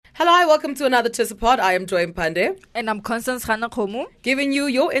Hello, hi, welcome to another Chisapod. I am Joy Mpande. And I'm Constance Khana-Khomo. Giving you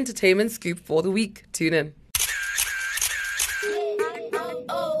your entertainment scoop for the week. Tune in.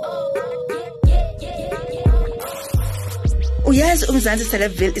 Uyazi uMzansi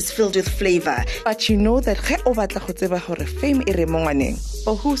Celebville is filled with flavor. But you know that ge o batla go tseba hore fame e re mo ngwaneng,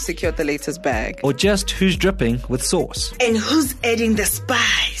 or who secured the latest bag, or just who's dripping with sauce, and who's adding the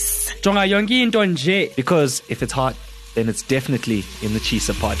spice. Jonga yonke into nje. Because if it's hot, then it's definitely in the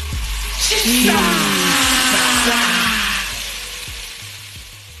Chisa pod.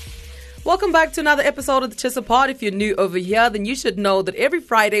 Welcome back to another episode of the Chisa Pod. If you're new over here, then you should know that every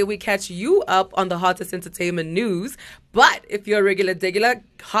Friday we catch you up on the hottest entertainment news. But if you're a regular,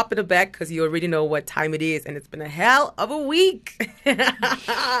 hop in the back because you already know what time it is, and it's been a hell of a week.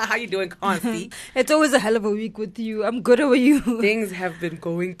 How you doing, Consti? It's always a hell of a week with you. I'm good. How are you? Things have been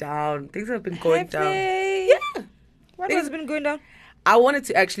going down. Yeah. What has been going down? I wanted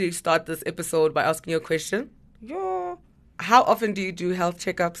to actually start this episode by asking you a question. Yeah. How often do you do health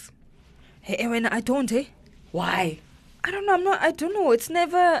checkups? Hey, when I don't, Why? I don't know. I don't know. It's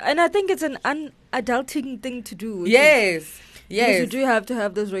never, and I think it's an adulting thing to do. Yes. Because you do have to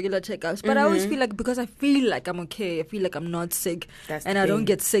have those regular checkups. But I always feel like because I feel like I'm okay, I feel like I'm not sick, and I don't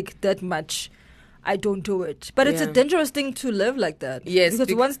get sick that much, I don't do it. But it's a dangerous thing to live like that. Yes.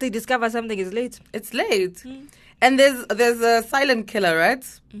 Because once they discover something, it's late. It's late. And there's a silent killer, right?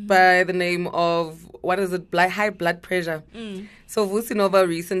 By the name of, what is it? High blood pressure. So Vusi Nova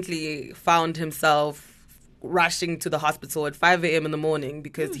recently found himself rushing to the hospital at 5 a.m. in the morning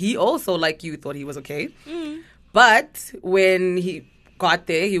because he also, like you, thought he was okay. But when he got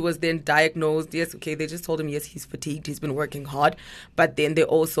there, he was then diagnosed. Yes, okay, they just told him, yes, he's fatigued. He's been working hard. But then they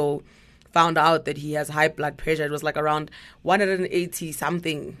also found out that he has high blood pressure. It was like around 180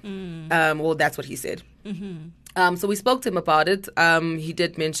 something. Well, that's what he said. So we spoke to him about it. He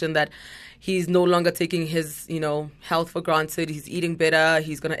did mention that he's no longer taking his, health for granted. He's eating better.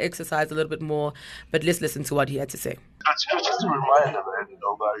 He's going to exercise a little bit more. But let's listen to what he had to say. It's just a reminder, man.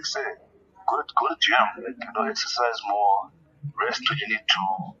 Like say, go to gym, exercise more, rest when you need to,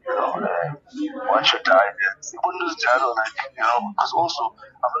 watch your diet. You wouldn't lose channel, because also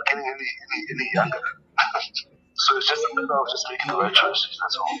I'm not getting any younger. So it's just a matter of just making the right choices.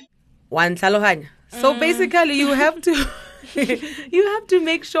 That's all. One Talohanya. So basically, you have to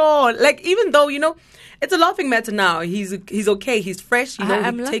make sure, like, even though, it's a laughing matter now. He's okay. He's fresh.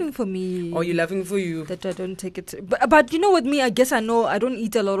 I'm laughing for me. Or you're laughing for you. That I don't take it. But with me, I guess I know I don't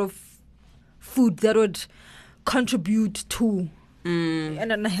eat a lot of food that would contribute to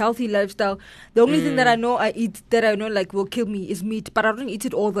an unhealthy lifestyle. The only thing that I know I eat that I know like will kill me is meat. But I don't eat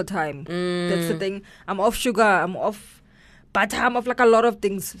it all the time. That's the thing. I'm off sugar. I'm off butter. I'm off like a lot of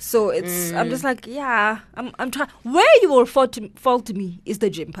things. So it's I'm just like, I'm trying. Where you will fault me is the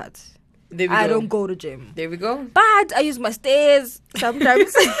gym part. I don't go to gym. There we go. But I use my stairs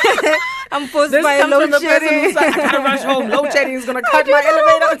sometimes. I'm forced this by load shedding. I gotta rush home. Load shedding is gonna cut my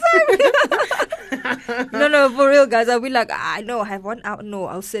elevator. No, for real, guys. I'll be like, I know I have 1 hour. No,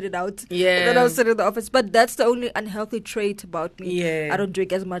 I'll sit it out. Yeah. And then I'll sit in the office. But that's the only unhealthy trait about me. Yeah. I don't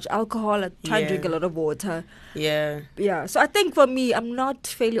drink as much alcohol. I try and drink a lot of water. Yeah. Yeah. So I think for me, I'm not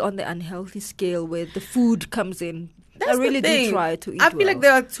fairly on the unhealthy scale where the food comes in. That's I really do try to eat. I feel like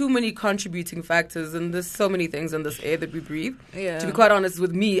there are too many contributing factors, and there's so many things in this air that we breathe. Yeah. To be quite honest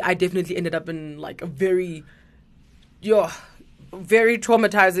with me, I definitely ended up in like a very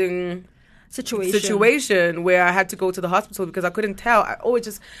traumatizing situation where I had to go to the hospital because I couldn't tell. I was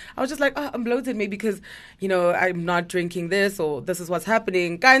just like, I'm bloated, maybe because I'm not drinking this or this is what's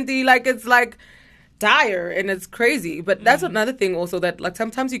happening. Kandi, like it's like dire and it's crazy. But that's another thing also, that like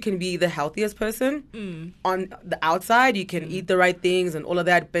sometimes you can be the healthiest person on the outside, you can eat the right things and all of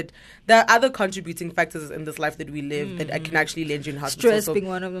that, but there are other contributing factors in this life that we live that I can actually land you in hospital. Stress being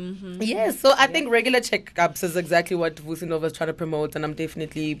one of them. Yes, so I think regular checkups is exactly what Vusi Nova is trying to promote, and I'm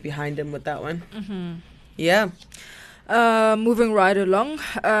definitely behind him with that one. Yeah. Moving right along,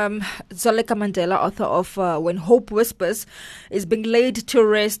 Zoleka Mandela, author of When Hope Whispers, is being laid to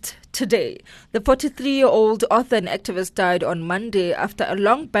rest today. The 43-year-old author and activist died on Monday after a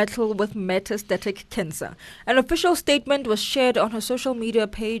long battle with metastatic cancer. An official statement was shared on her social media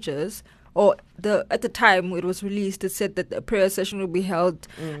pages. At the time it was released, it said that a prayer session will be held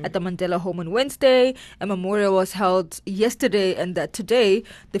at the Mandela home on Wednesday. A memorial was held yesterday, and that today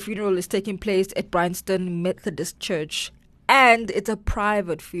the funeral is taking place at Bryanston Methodist Church, and it's a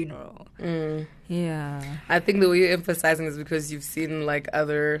private funeral. Yeah, I think the way you're emphasizing is because you've seen like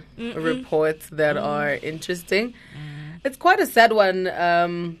other reports that are interesting. It's quite a sad one.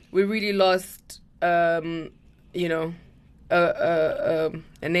 We really lost,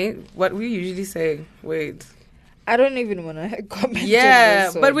 a name. What we usually say. Wait. I don't even want to comment. Yeah,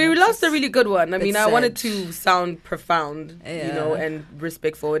 on this, but we lost a really good one. I mean, I wanted sad. to sound profound, and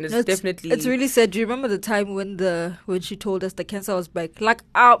respectful, and it's definitely. It's really sad. Do you remember the time when she told us the cancer was back? Like,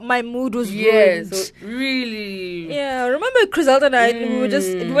 my mood was ruined. So really. Yeah, remember Griselda and I? We were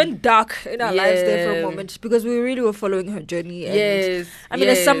it went dark in our lives there for a moment because we really were following her journey. And I mean,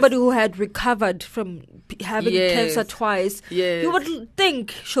 as somebody who had recovered from having cancer twice, you would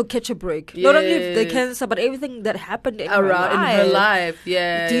think she'll catch a break. Not only the cancer, but everything that happened in her life,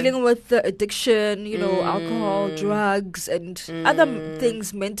 dealing with the addiction, alcohol, drugs, and other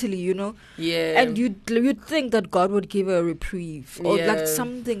things mentally, and you'd think that God would give her a reprieve, or like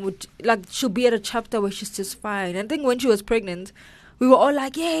something would, like she'll be at a chapter where she's just fine. I think when she was pregnant, we were all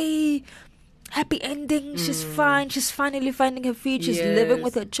like, yay, happy ending, she's fine, she's finally finding her feet, she's living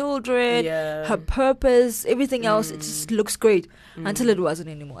with her children, her purpose, everything else, it just looks great until it wasn't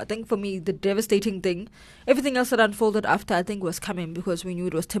anymore. I think for me, the devastating thing, everything else that unfolded after, I think was coming because we knew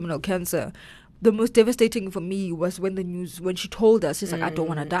it was terminal cancer. The most devastating for me was when she told us, she's like, I don't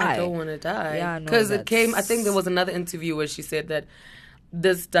want to die. I don't want to die. Yeah, no, because it came, I think there was another interview where she said that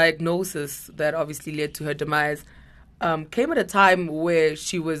this diagnosis that obviously led to her demise came at a time where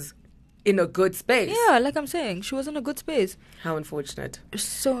she was in a good space. Yeah, like I'm saying, she was in a good space. How unfortunate.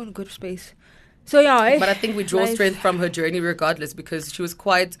 So in a good space. So yeah. But I think we draw strength from her journey regardless, because she was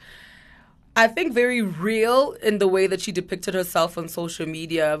quite, I think, very real in the way that she depicted herself on social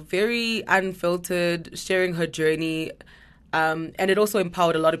media, very unfiltered, sharing her journey. And it also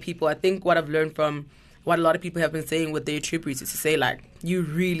empowered a lot of people. I think what I've learned from what a lot of people have been saying with their tributes is to say, like, you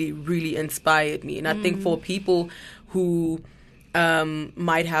really, really inspired me. And I think for people who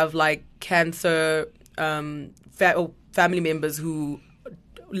might have like cancer, or family members who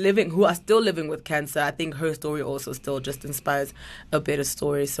are still living with cancer, I think her story also still just inspires a better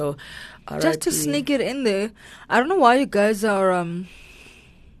story. So just to sneak it in there, I don't know why you guys are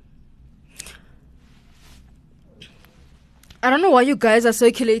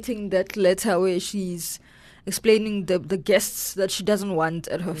circulating that letter where she's explaining the guests that she doesn't want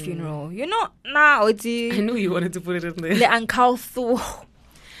at her funeral. Now it's I knew you wanted to put it in there.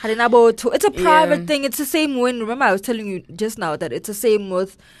 It's a private thing. It's the same when, remember I was telling you just now that it's the same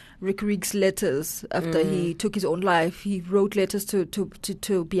with Rick Riggs' letters after he took his own life. He wrote letters to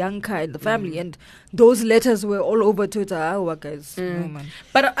Bianca and the family, and those letters were all over Twitter. Guys. Man.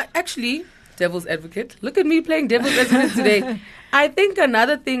 But actually, devil's advocate, look at me playing devil's advocate today. I think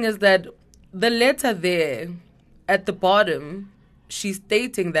another thing is that the letter there at the bottom, she's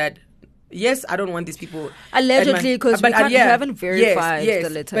stating that, yes, I don't want these people. Allegedly, because we haven't verified the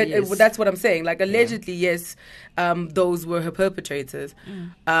letter. But that's what I'm saying. Like, allegedly, yes, those were her perpetrators,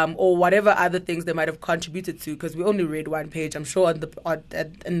 or whatever other things they might have contributed to. Because we only read one page. I'm sure on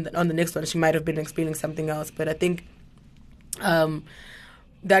the next one she might have been explaining something else. But I think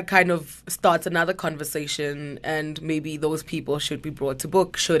that kind of starts another conversation, and maybe those people should be brought to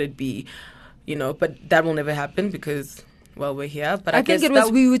book. Should it be, But that will never happen because, well, we're here. But I think it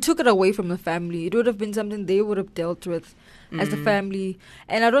was we took it away from the family. It would have been something they would have dealt with as the family.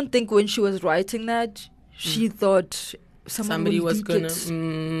 And I don't think when she was writing that, she thought somebody was going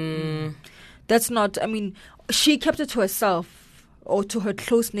to. That's not. I mean, she kept it to herself or to her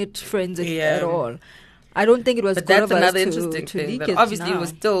close knit friends at all. I don't think it was. But good that's of another us interesting to thing. leak That it obviously, now. it was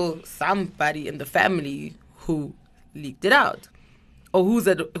still somebody in the family who leaked it out. Or who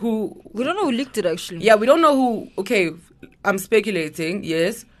we don't know who leaked it actually. Yeah, we don't know who. Okay, I'm speculating,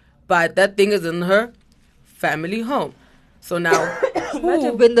 yes, but that thing is in her family home. So now, it might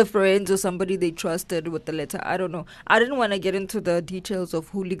have been the friends or somebody they trusted with the letter. I don't know. I didn't want to get into the details of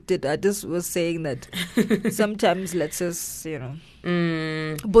who leaked it. I just was saying that sometimes let's just, Some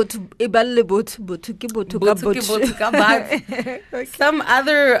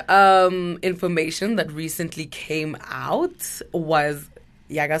other information that recently came out was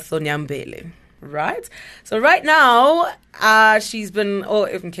Sonia Mbele. Right? So right now, she's been, or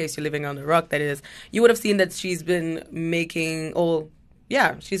if in case you're living on the rock, that is, you would have seen that she's been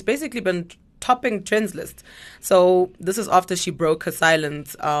she's basically been topping trends list. So this is after she broke her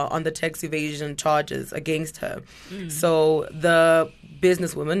silence on the tax evasion charges against her. So the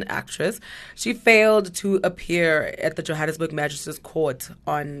businesswoman, actress, she failed to appear at the Johannesburg Magistrates Court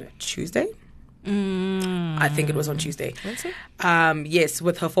on Tuesday. I think it was on Tuesday. Wednesday? Yes,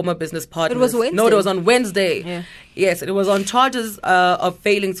 with her former business partner. It was Wednesday. No, it was on Wednesday. Yeah. Yes, it was on charges of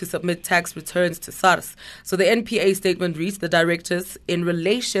failing to submit tax returns to SARS. So the NPA statement reads, the directors, in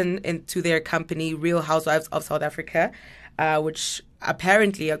relation to their company, Real Housewives of South Africa, which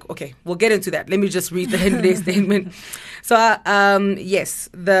apparently, okay, we'll get into that. Let me just read the NDA statement. So, yes,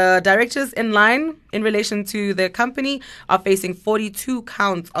 the directors in line in relation to the company are facing 42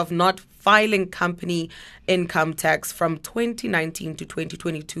 counts of not filing company income tax from 2019 to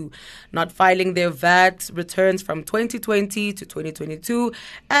 2022, not filing their VAT returns from 2020 to 2022,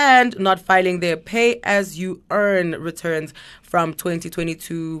 and not filing their pay-as-you-earn returns from 2020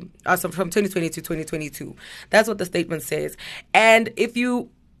 to 2022. That's what the statement says. And if you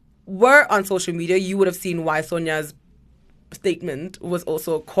were on social media, you would have seen why Sonia's statement was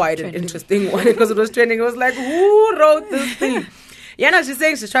also quite an interesting one, because it was trending. It was like, who wrote this thing? Yeah, she's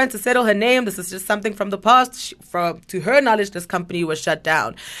saying she's trying to settle her name. This is just something from the past. To her knowledge, this company was shut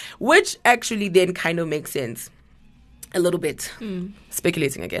down, which actually then kind of makes sense a little bit.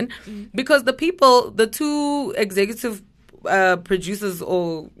 Speculating again, because the two executive producers,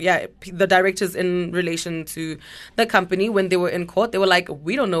 the directors in relation to the company, when they were in court, they were like,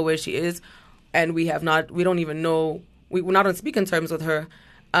 we don't know where she is, and we don't even know. We're not on speaking terms with her.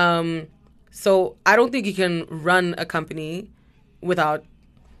 So I don't think you can run a company without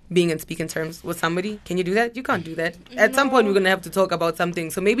being in speaking terms with somebody. Can you do that? You can't do that. At some point, we're going to have to talk about something.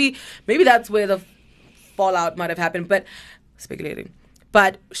 So maybe that's where the fallout might have happened, but speculating.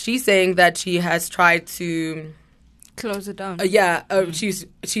 But she's saying that she has tried to close it down.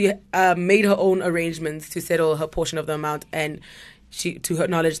 She made her own arrangements to settle her portion of the amount, and to her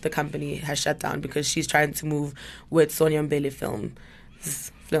knowledge, the company has shut down because she's trying to move with Sonia Mbele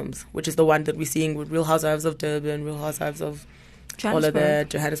films, which is the one that we're seeing with Real Housewives of Durban, Real Housewives of all of that,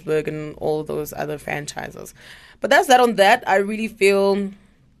 Johannesburg, and all those other franchises. But that's that on that. I really feel...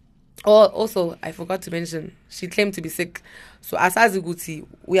 Oh, also, I forgot to mention, she claimed to be sick. So, asazi ukuthi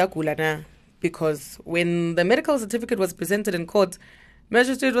uyagula na, because when the medical certificate was presented in court,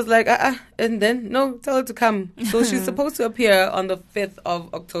 magistrate was like, and then, no, tell her to come. So, she's supposed to appear on the 5th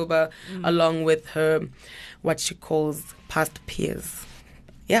of October along with her, what she calls past peers.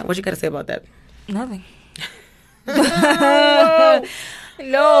 Yeah, what you got to say about that? Nothing.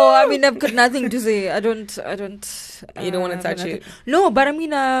 No, I mean, I've got nothing to say. I don't. You don't want to touch it? No, but I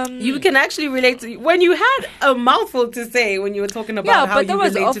mean... you can actually relate to... When you had a mouthful to say when you were talking about how you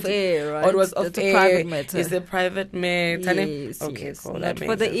related to... Yeah, but that was off-air, right? Or it was off-air. It's a private matter. It's a private matter. Yes, okay, yes. cool. Not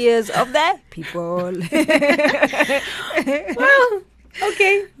for the ears of the people. Well...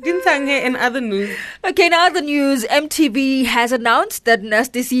 Okay, Dintange in other news. Okay, in other news, MTV has announced that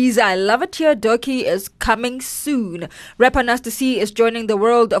Nasty C's I Love It Here docu is coming soon. Rapper Nasty C is joining the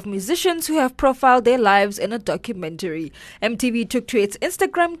world of musicians who have profiled their lives in a documentary. MTV took to its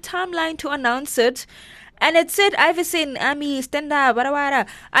Instagram timeline to announce it. And it said, Iverson, Ami, stand up, wara.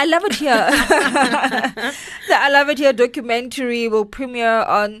 I Love It Here. The I Love It Here documentary will premiere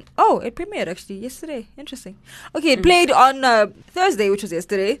on... Oh, it premiered actually yesterday. Interesting. Okay, it played on Thursday, which was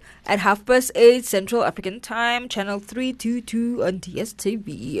yesterday, at 8:30 Central African Time, channel 322 on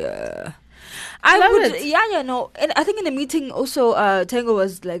DSTV. And I think in the meeting also, Tango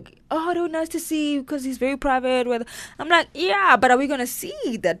was like, oh, nice to see you because he's very private. I'm like, yeah, but are we going to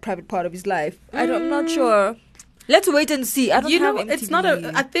see that private part of his life? I'm not sure. Let's wait and see. I don't have MTV. It's not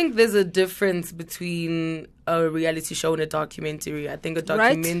I think there's a difference between a reality show and a documentary. I think a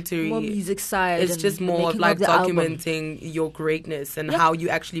documentary... Right? More music side. It's just more of like documenting your greatness and how you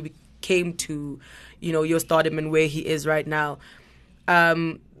actually came to, your stardom and where he is right now.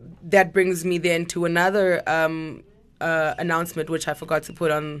 That brings me then to another announcement, which I forgot to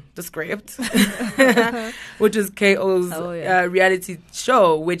put on the script, which is KO's reality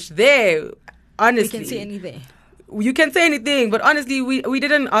show, which honestly... You can say anything. You can say anything, but honestly, we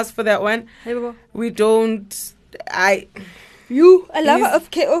didn't ask for that one. Hey, Baba. We don't... A lover of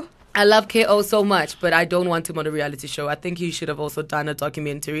KO? I love KO so much, but I don't want him on a reality show. I think he should have also done a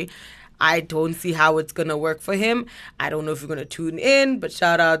documentary. I don't see how it's going to work for him. I don't know if you're going to tune in, but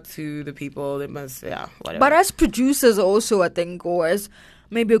shout out to the people. They must, whatever. But as producers also, I think, or as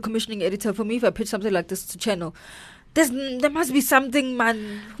maybe a commissioning editor, for me, if I pitch something like this to channel, there must be something,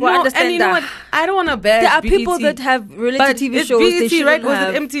 man. Who understand and you know what? I don't want to bash There are BET, people that have reality TV shows. BET, they right?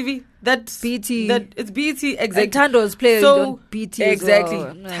 have. Was it MTV? That's BET. It's BET, exactly. And Tando's players on BET exactly.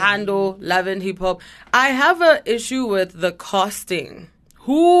 as well. Tando, Love and Hip Hop. I have an issue with the casting.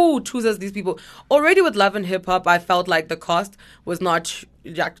 Who chooses these people? Already with Love and Hip Hop, I felt like the cast was not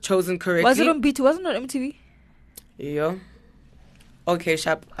chosen correctly. Was it on BET? Wasn't it on MTV? Yeah. Okay,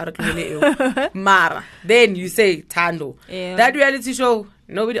 sharp. Mara. Then you say Tando. Yeah. That reality show,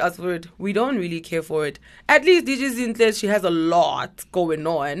 nobody asked for it. We don't really care for it. At least DJ Zintle, she has a lot going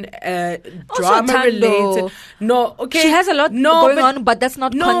on. Drama Tando. related. No, okay. She has a lot going on, but that's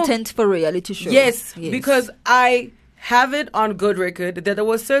not content for reality shows. Yes, because I have it on good record that there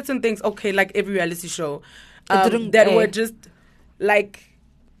were certain things, okay, like every reality show, didn't that air. were just like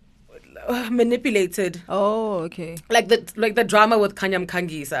manipulated. Oh, okay. Like the drama with Kanyam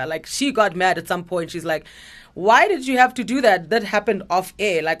Kangisa. Like, she got mad at some point. She's like, why did you have to do that? That happened off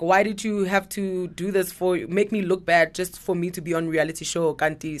air. Like, why did you have to do this make me look bad just for me to be on reality show?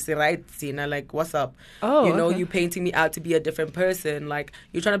 Kanti, say right, Sina, like, what's up? Oh, you know, okay. you painting me out to be a different person. Like,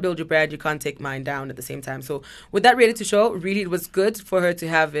 you're trying to build your brand, you can't take mine down at the same time. So with that reality show, really, it was good for her to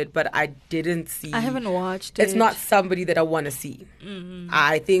have it, but I didn't see. I haven't watched it. It's not somebody that I want to see.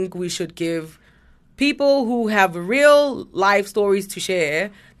 I think we should give people who have real life stories to share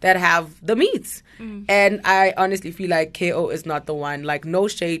that have the meats. And I honestly feel like KO is not the one. Like, no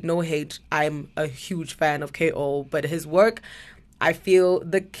shade, no hate. I'm a huge fan of KO, but his work, I feel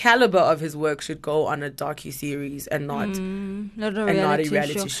the caliber of his work should go on a docu-series and not a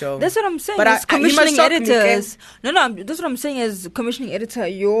reality show. That's what I'm saying. But As he must commissioning shock me, editors. That's what I'm saying. As commissioning editor,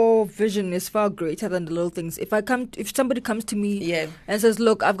 your vision is far greater than the little things. If somebody comes to me and says,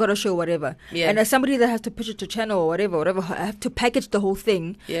 "Look, I've got a show, whatever," and as somebody that has to pitch it to channel or whatever, I have to package the whole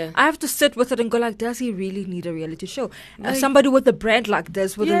thing. I have to sit with it and go like, does he really need a reality show? As somebody with a brand like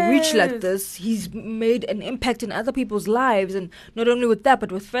this, with a reach like this, he's made an impact in other people's lives, and not only with that,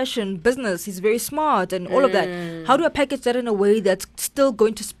 but with fashion, business, he's very smart and all of that. How do I package that in a way that's still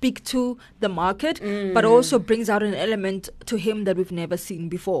going to speak to the market, but also brings out an element to him that we've never seen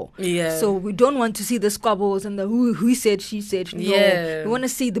before? So we don't want to see the squabbles and the who said, she said. No, we want to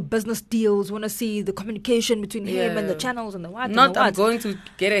see the business deals. We want to see the communication between him and the channels and the what. Not I'm going to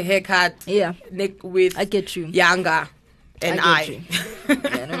get a haircut with I get you. Younger. And I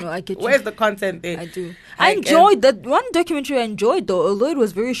get you. Where's the content there? I do. I enjoyed that one documentary. I enjoyed, though, although it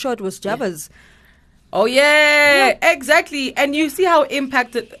was very short, was Java's. Oh yeah, exactly. And you see how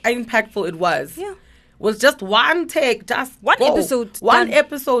impactful it was. Was just one take, just one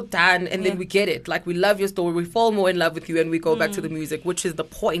episode done, and then we get it. Like, we love your story, we fall more in love with you, and we go back to the music, which is the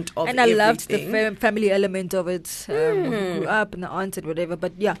point of and everything. I loved the family element of it. Grew up and the aunt and whatever,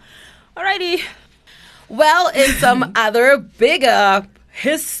 but yeah. Alrighty. Well, in some other bigger,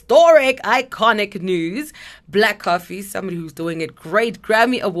 historic, iconic news, Black Coffee, somebody who's doing it great,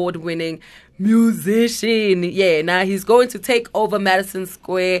 Grammy Award-winning musician. Now he's going to take over Madison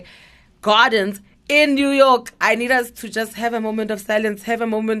Square Gardens in New York. I need us to just have a moment of silence, have a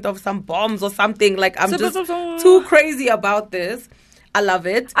moment of some bombs or something. Like, I'm just too crazy about this. I love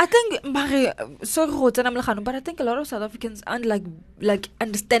it. I think, but I think a lot of South Africans aren't like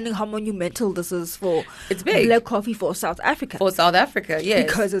understanding how monumental this is for it's big. Black Coffee for South Africa. For South Africa, yes.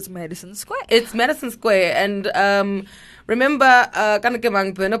 Because it's Madison Square. It's Madison Square. And remember,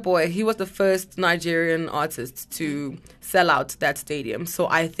 Kanakemang Burna Boy, he was the first Nigerian artist to sell out that stadium. So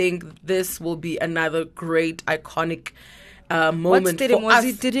I think this will be another great, iconic moment what stadium for was us.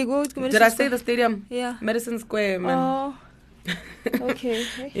 it? Did he go to Madison Did I Square? say the stadium? Yeah. Madison Square, man. Oh. Okay.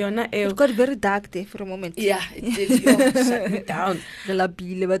 It got very dark there for a moment. Yeah, it did. Shut me down.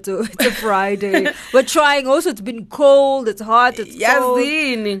 It's a Friday. We're trying. Also, it's been cold. It's hot. It's cold.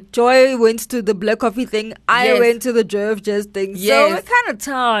 Joy went to the Black Coffee thing. I went to the Jerv Jazz thing. Yes. So we're kind of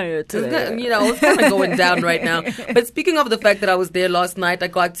tired today. It's kind of going down right now. But speaking of the fact that I was there last night, I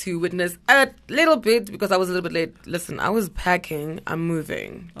got to witness a little bit because I was a little bit late. Listen, I was packing. I'm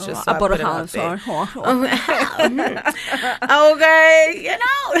moving. Just so I bought a house. Okay,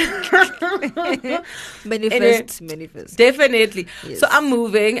 manifest. Definitely. Yes. So I'm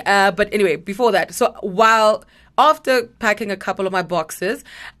moving, but anyway, before that, so after packing a couple of my boxes,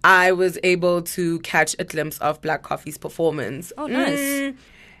 I was able to catch a glimpse of Black Coffee's performance. Oh, nice.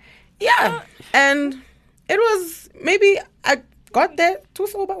 Yeah, and it was, maybe I got there too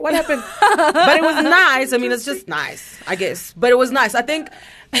sober. What happened? But it was nice. I mean, it's just nice, I guess. But it was nice. I think,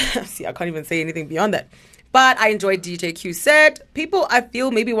 see, I can't even say anything beyond that. But I enjoyed DJ Q's set. People, I feel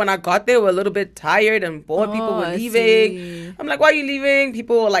maybe when I got there were a little bit tired and bored. People were leaving. I'm like, why are you leaving?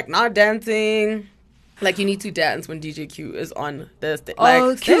 People were like not dancing. Like, you need to dance when DJ Q is on the stage.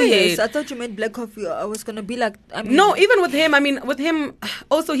 Yes. I thought you meant Black Coffee. I was going to be like... No, even with him,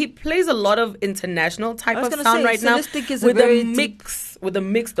 also, he plays a lot of international type of sound right now. Is with a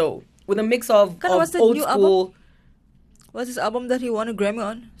mix though. With a mix of old school... Album? What's his album that he won a Grammy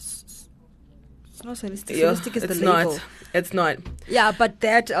on? It's not Solistic. Solistic is the label. It's not. Yeah, but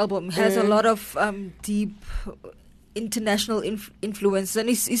that album has a lot of deep international influence, and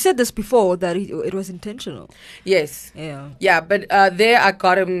he said this before that it was intentional. Yes. Yeah, but there I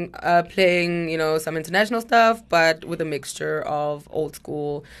got him playing, some international stuff, but with a mixture of old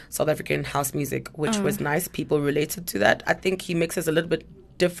school South African house music, which was nice. People related to that. I think he mixes a little bit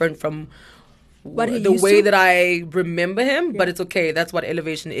different from the way that I remember him, but it's okay. That's what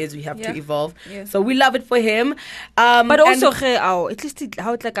elevation is. We have to evolve. Yeah. So we love it for him. But also, at least I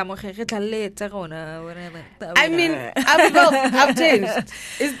mean, I've changed.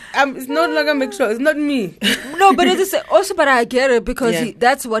 It's not like a mixture. It's not me. No, but it is also, but I get it because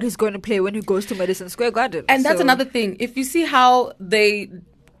that's what he's going to play when he goes to Madison Square Garden. And that's another thing. If you see how they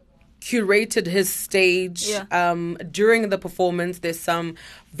curated his stage during the performance, there's some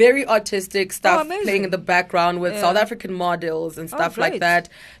very artistic stuff playing in the background with South African models and stuff like that.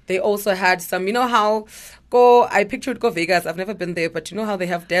 They also had some, you know how I pictured Go Vegas. I've never been there, but you know how they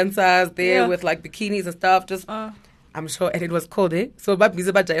have dancers there with like bikinis and stuff. I'm sure, and it was cold, eh? So,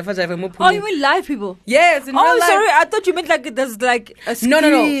 oh, you mean live people? Yes, in real life. Sorry, I thought you meant like there's like a screen. No.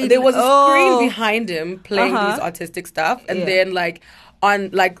 There was a screen behind him playing these artistic stuff, and then like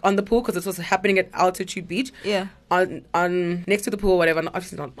on the pool, because this was happening at Altitude Beach. Yeah. On next to the pool, whatever.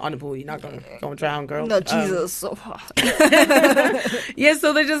 Obviously not on the pool. You're not gonna drown, girl. No, Jesus, so hot. Yeah,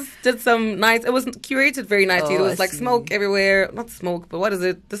 so they just did some nice. It was curated very nicely. There was like smoke everywhere. Not smoke, but what is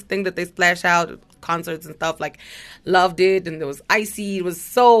it? This thing that they splash out. Concerts and stuff, like, loved it. And there was icy. It was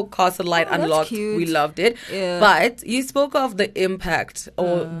so Castle Light Unlocked. We loved it. Yeah. But you spoke of the impact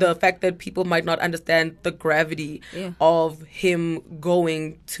or the fact that people might not understand the gravity of him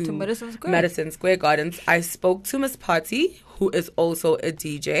going to Madison Square Gardens. I spoke to Miss Party, who is also a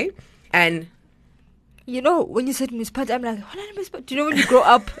DJ, and you know, when you said Miss Party, I'm like, what is Miss Party? Do you know when you grow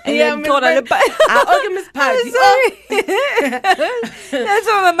up and then told okay, Miss Party. Sorry. That's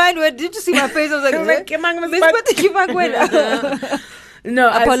what my mind went. Did you see my face? I was like, Miss Party. No,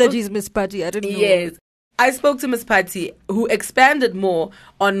 apologies, Miss Party. I didn't know. Yes. I spoke to Miss Party, who expanded more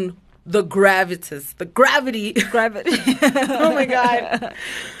on the gravity. Oh my God.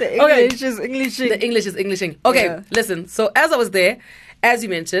 The English is Englishing. The English is Englishing. Okay, listen. So as I was there, as you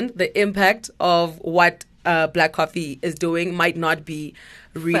mentioned, the impact of what Black Coffee is doing might not be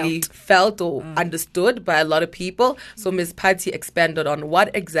really felt or understood by a lot of people. So Ms. Patty expanded on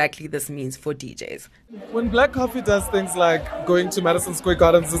what exactly this means for DJs. When Black Coffee does things like going to Madison Square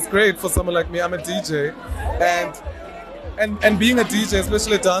Gardens, it's great for someone like me. I'm a DJ, and being a DJ,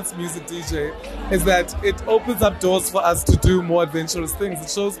 especially a dance music DJ, is that it opens up doors for us to do more adventurous things. It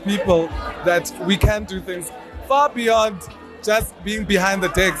shows people that we can do things far beyond just being behind the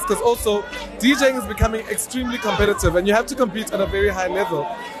decks, because also DJing is becoming extremely competitive and you have to compete at a very high level.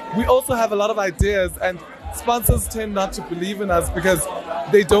 We also have a lot of ideas, and sponsors tend not to believe in us because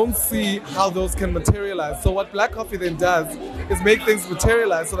they don't see how those can materialize. So what Black Coffee then does is make things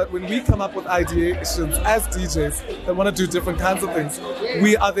materialize, so that when we come up with ideations as DJs that want to do different kinds of things,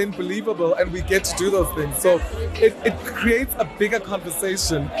 we are then believable and we get to do those things. So it creates a bigger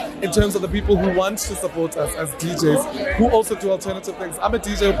conversation in terms of the people who want to support us as DJs, who also do alternative things. I'm a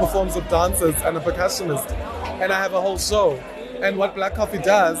DJ who performs with dancers and a percussionist, and I have a whole show. And what Black Coffee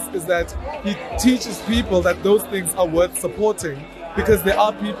does is that he teaches people that those things are worth supporting, because there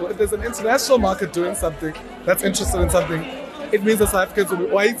are people. If there's an international market doing something that's interested in something, it means that South Africans will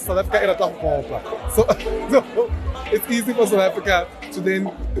be, why South Africa? So it's easy for South Africa to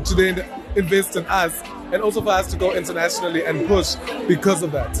then invest in us, and also for us to go internationally and push because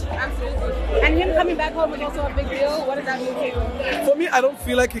of that. Absolutely. And him coming back home is also a big deal. What does that mean to you? For me, I don't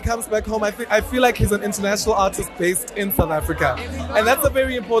feel like he comes back home. I feel like he's an international artist based in South Africa. And that's a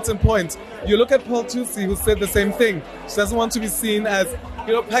very important point. You look at Paul Tusi, who said the same thing. She doesn't want to be seen as,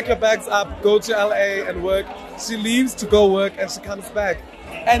 pack your bags up, go to LA and work. She leaves to go work and she comes back.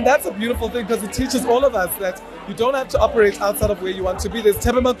 And that's a beautiful thing, because it teaches all of us that you don't have to operate outside of where you want to be. There's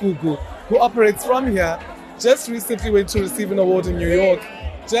Tebe Magugu, who operates from here, just recently went to receive an award in New York.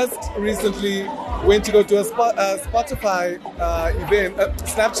 Just recently went to go to a Spotify event, a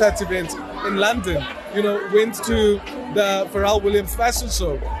Snapchat event in London. Went to the Pharrell Williams fashion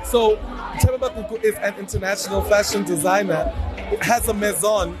show. So Tebe Magugu is an international fashion designer, has a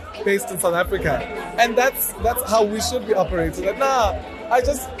maison based in South Africa. And that's how we should be operating.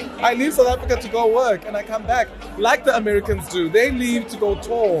 I leave South Africa to go work and I come back like the Americans do. They leave to go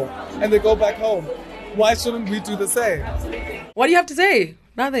tour and they go back home. Why shouldn't we do the same? What do you have to say?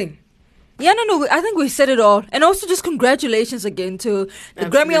 Nothing. Yeah, no, I think we said it all. And also just congratulations again to the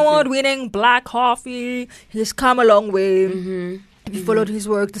Grammy Award winning Black Coffee. He's come a long way. Mm-hmm. If you followed his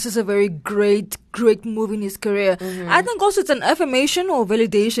work, this is a very great move in his career. Mm-hmm. I think also it's an affirmation or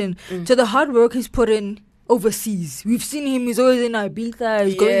validation to the hard work he's put in overseas. We've seen him, he's always in Ibiza,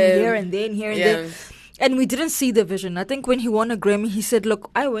 he's going here and there. And we didn't see the vision. I think when he won a Grammy, he said, look,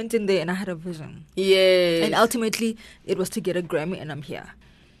 I went in there and I had a vision. Yes. And ultimately, it was to get a Grammy and I'm here.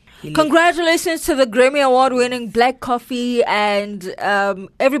 Congratulations to the Grammy Award-winning Black Coffee and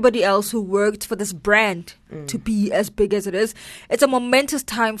everybody else who worked for this brand to be as big as it is. It's a momentous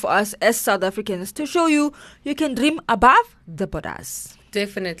time for us as South Africans to show you can dream above the borders.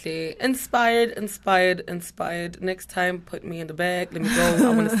 Definitely. Inspired. Next time, put me in the bag. Let me go.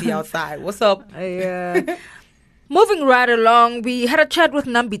 I want to see outside. What's up? Yeah. Moving right along, we had a chat with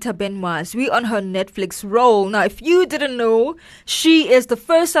Nambita Benwas. We on her Netflix role. Now, if you didn't know, she is the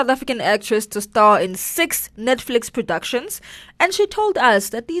first South African actress to star in 6 Netflix productions. And she told us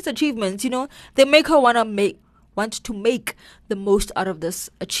that these achievements, they make her want to make the most out of this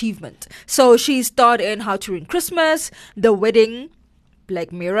achievement. So she starred in How to Ruin Christmas, The Wedding,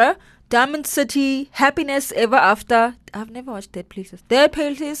 Black Mirror, Diamond City, Happiness Ever After. I've never watched Dead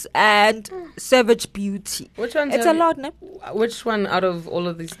Places, and Savage Beauty. Which one? It's a lot, no? Which one out of all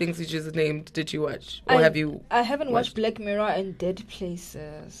of these things you just named did you watch? Or have you? I haven't watched Black Mirror and Dead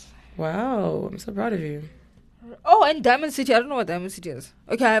Places. Wow, I'm so proud of you. Oh, and Diamond City. I don't know what Diamond City is.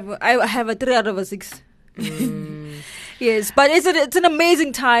 Okay, I have a 3 out of a 6. Yes, but it's an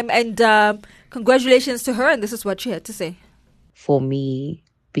amazing time, and congratulations to her. And this is what she had to say. For me,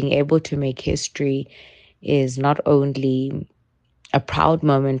 being able to make history is not only a proud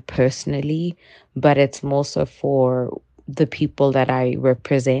moment personally, but it's more so for the people that I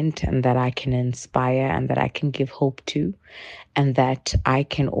represent and that I can inspire and that I can give hope to, and that I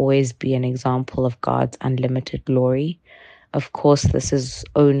can always be an example of God's unlimited glory. Of course, this is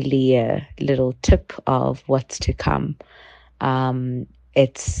only a little tip of what's to come.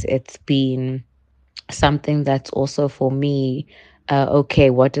 It's been something that's also for me, okay,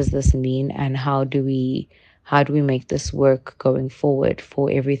 what does this mean, and how do we make this work going forward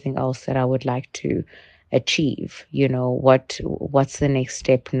for everything else that I would like to achieve? What's the next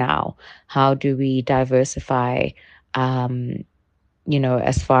step now? How do we diversify,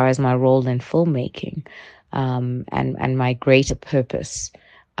 as far as my role in filmmaking, and my greater purpose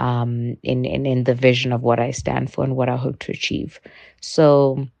in the vision of what I stand for and what I hope to achieve.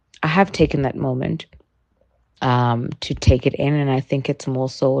 So I have taken that moment to take it in, and I think it's more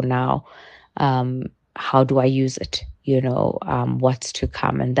so now, how do I use it? What's to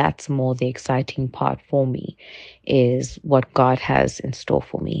come, and that's more the exciting part for me, is what God has in store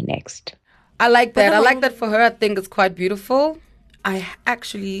for me next. I like that. I like that for her. I think it's quite beautiful. I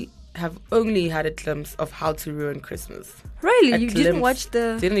actually have only had a glimpse of How to Ruin Christmas. Really? You didn't watch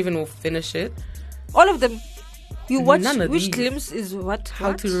Didn't even finish it. All of them? You watched which these. glimpse is what?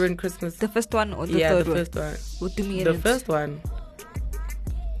 How to Ruin Christmas. The first one or the third one? Yeah, the first one. What do you mean? The first one.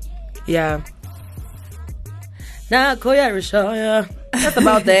 Yeah. Nah, Koya Rishaya. That's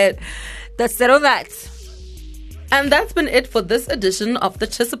about that. That's it on that. And that's been it for this edition of the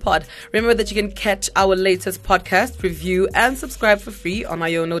Chisapod. Remember that you can catch our latest podcast, review, and subscribe for free on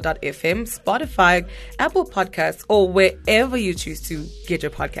iono.fm, Spotify, Apple Podcasts, or wherever you choose to get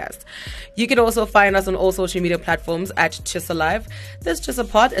your podcast. You can also find us on all social media platforms at Chisalive. This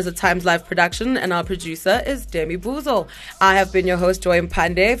Chisapod is a Times Live production, and our producer is Demi Buzo. I have been your host, Joy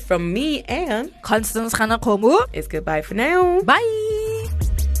Mpande. From me and Constance Khanakomu. It's goodbye for now. Bye.